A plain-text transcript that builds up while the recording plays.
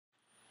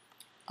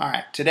All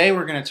right, today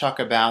we're going to talk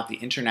about the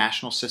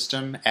International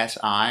System,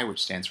 SI,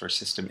 which stands for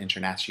System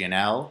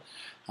International,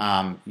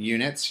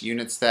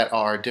 units that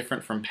are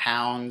different from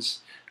pounds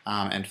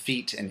and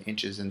feet and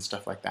inches and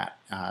stuff like that,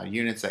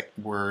 units that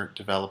were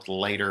developed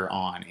later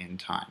on in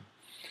time.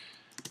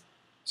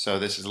 So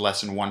this is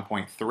lesson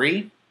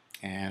 1.3,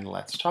 and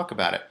let's talk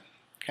about it.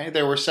 Okay,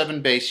 there were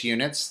 7 base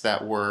units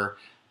that were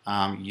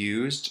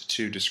used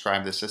to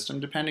describe the system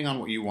depending on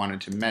what you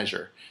wanted to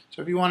measure.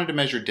 So if you wanted to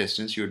measure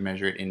distance, you would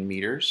measure it in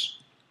meters.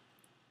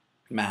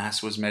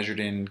 Mass was measured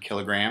in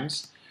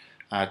kilograms,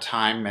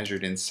 time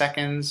measured in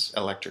seconds,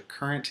 electric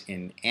current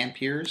in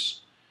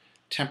amperes,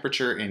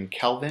 temperature in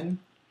Kelvin,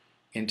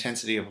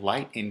 intensity of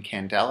light in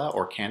candela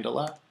or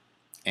candela,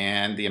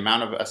 and the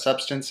amount of a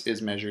substance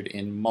is measured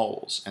in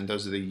moles, and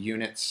those are the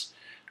units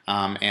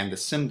and the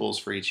symbols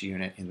for each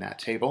unit in that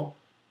table.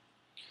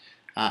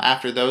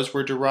 After those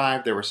were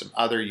derived, there were some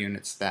other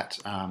units that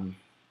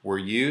were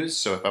used.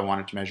 So if I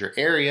wanted to measure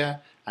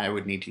area, I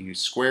would need to use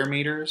square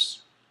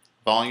meters,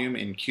 volume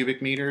in cubic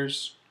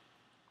meters,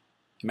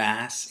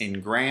 mass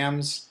in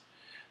grams,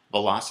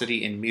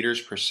 velocity in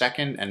meters per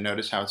second, and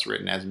notice how it's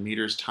written as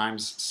meters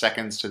times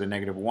seconds to the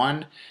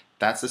 -1.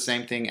 That's the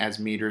same thing as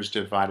meters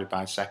divided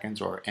by seconds,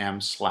 or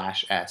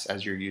m/s,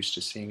 as you're used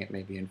to seeing it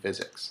maybe in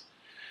physics.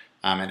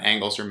 And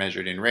angles are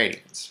measured in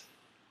radians.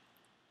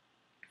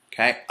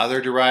 Okay, other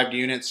derived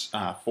units,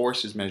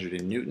 force is measured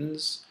in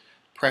newtons,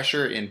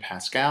 pressure in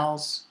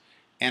pascals,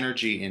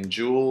 energy in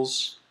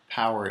joules,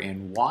 power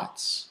in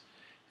watts,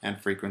 and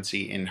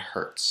frequency in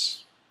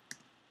hertz.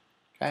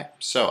 Okay,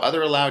 so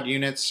other allowed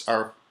units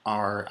are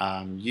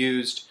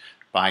used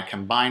by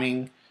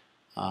combining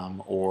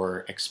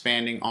or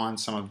expanding on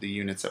some of the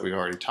units that we've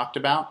already talked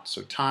about.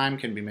 So time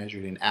can be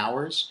measured in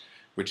hours,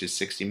 which is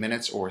 60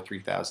 minutes or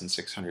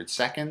 3,600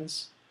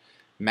 seconds.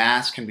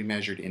 Mass can be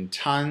measured in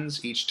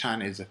tons. Each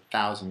ton is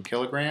 1,000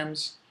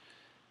 kilograms.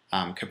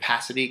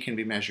 Capacity can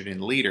be measured in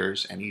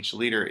liters, and each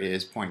liter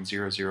is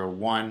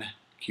 0.001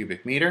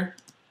 cubic meter.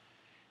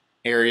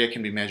 Area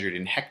can be measured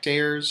in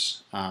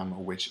hectares,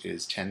 which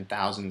is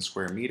 10,000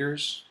 square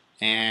meters.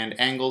 And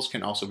angles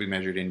can also be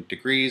measured in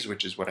degrees,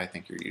 which is what I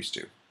think you're used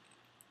to.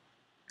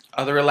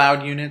 Other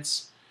allowed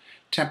units,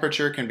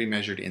 temperature can be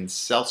measured in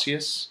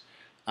Celsius,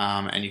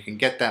 and you can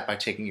get that by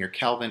taking your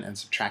Kelvin and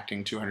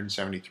subtracting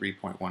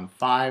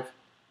 273.15.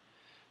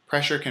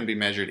 Pressure can be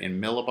measured in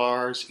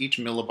millibars. Each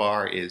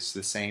millibar is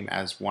the same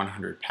as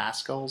 100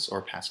 pascals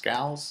or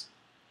pascals.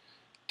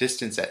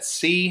 Distance at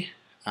sea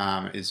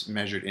is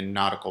measured in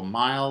nautical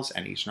miles,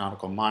 and each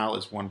nautical mile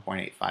is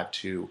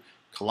 1.852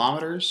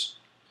 kilometers.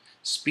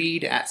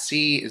 Speed at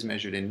sea is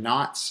measured in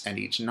knots, and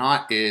each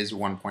knot is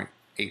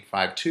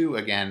 1.852,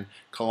 again,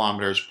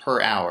 kilometers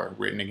per hour,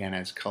 written again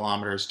as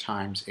kilometers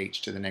times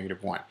h to the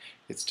 -1.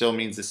 It still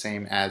means the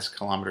same as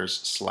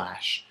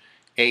kilometers/h,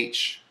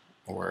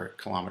 or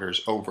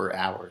kilometers over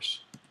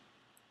hours.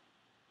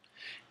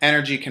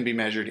 Energy can be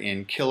measured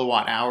in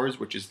kilowatt hours,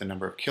 which is the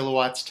number of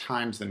kilowatts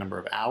times the number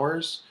of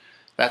hours.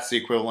 That's the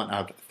equivalent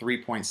of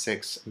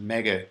 3.6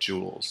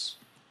 megajoules.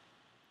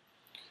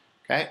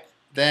 Okay,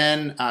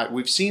 then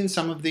we've seen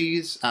some of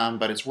these,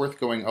 but it's worth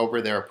going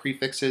over. There are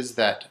prefixes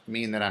that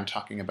mean that I'm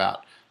talking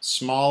about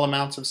small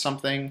amounts of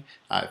something.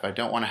 If I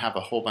don't want to have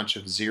a whole bunch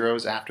of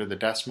zeros after the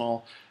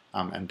decimal,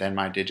 and then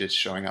my digits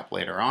showing up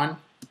later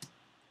on.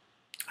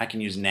 I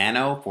can use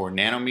nano for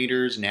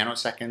nanometers,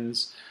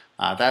 nanoseconds.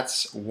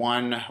 That's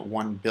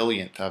 1/1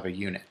 billionth of a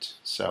unit.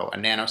 So a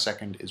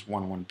nanosecond is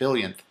 1/1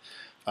 billionth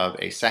of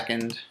a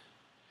second.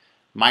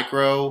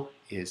 Micro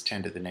is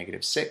 10 to the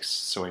 -6,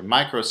 so a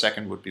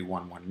microsecond would be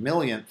 1/1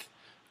 millionth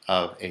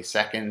of a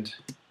second.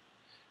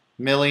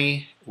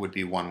 Milli would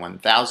be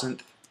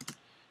 1/1000th.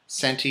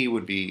 Centi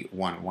would be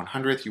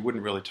 1/100th. You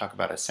wouldn't really talk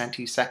about a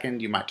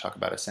centisecond. You might talk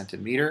about a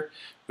centimeter,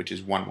 which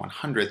is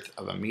 1/100th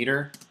of a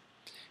meter.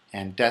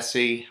 And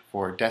deci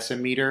for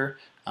decimeter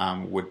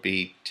would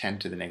be 10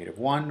 to the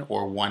 -1,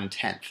 or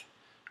 1/10th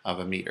of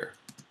a meter.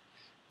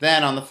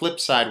 Then on the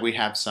flip side, we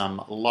have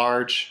some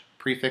large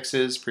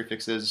prefixes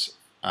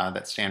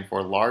that stand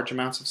for large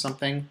amounts of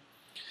something.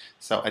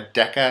 So a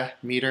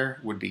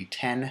decameter would be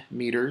 10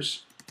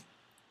 meters.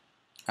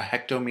 A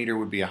hectometer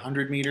would be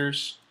 100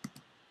 meters.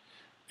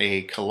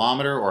 A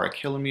kilometer or a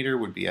kilometer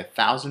would be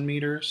 1,000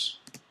 meters.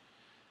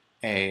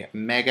 A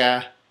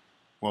mega,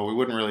 well, we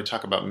wouldn't really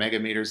talk about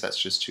megameters, that's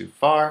just too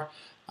far.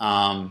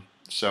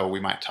 So we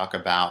might talk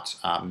about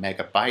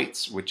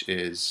megabytes, which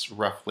is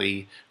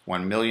roughly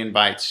 1 million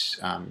bytes.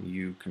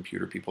 You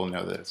computer people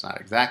know that it's not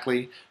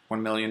exactly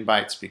 1 million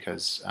bytes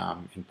because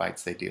in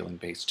bytes they deal in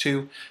base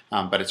 2,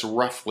 but it's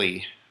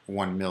roughly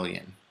 1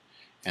 million.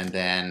 And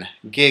then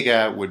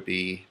giga would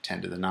be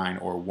 10 to the 9,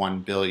 or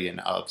 1 billion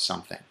of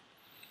something.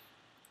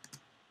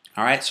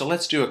 All right, so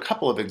let's do a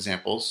couple of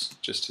examples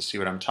just to see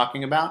what I'm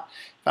talking about.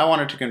 If I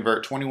wanted to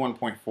convert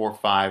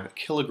 21.45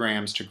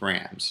 kilograms to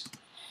grams,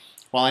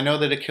 well, I know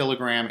that a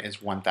kilogram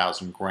is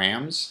 1,000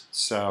 grams,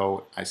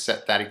 so I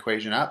set that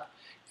equation up,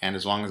 and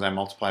as long as I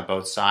multiply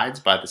both sides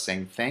by the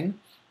same thing,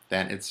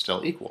 then it's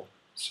still equal.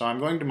 So I'm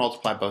going to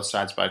multiply both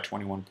sides by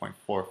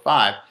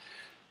 21.45.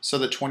 so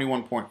that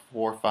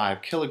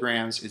 21.45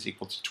 kilograms is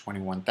equal to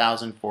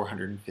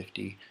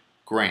 21,450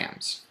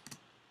 grams.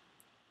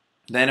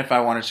 Then if I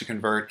wanted to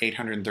convert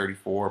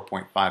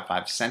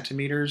 834.55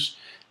 centimeters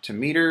to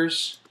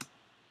meters,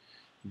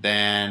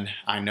 then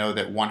I know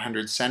that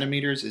 100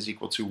 centimeters is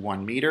equal to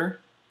 1 meter.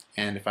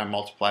 And if I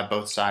multiply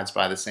both sides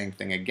by the same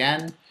thing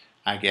again,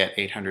 I get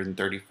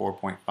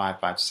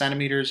 834.55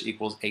 centimeters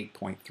equals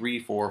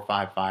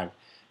 8.3455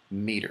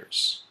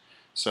 meters.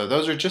 So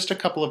those are just a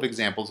couple of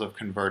examples of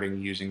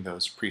converting using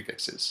those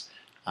prefixes.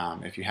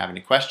 If you have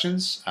any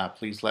questions,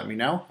 please let me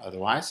know.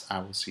 Otherwise, I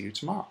will see you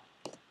tomorrow.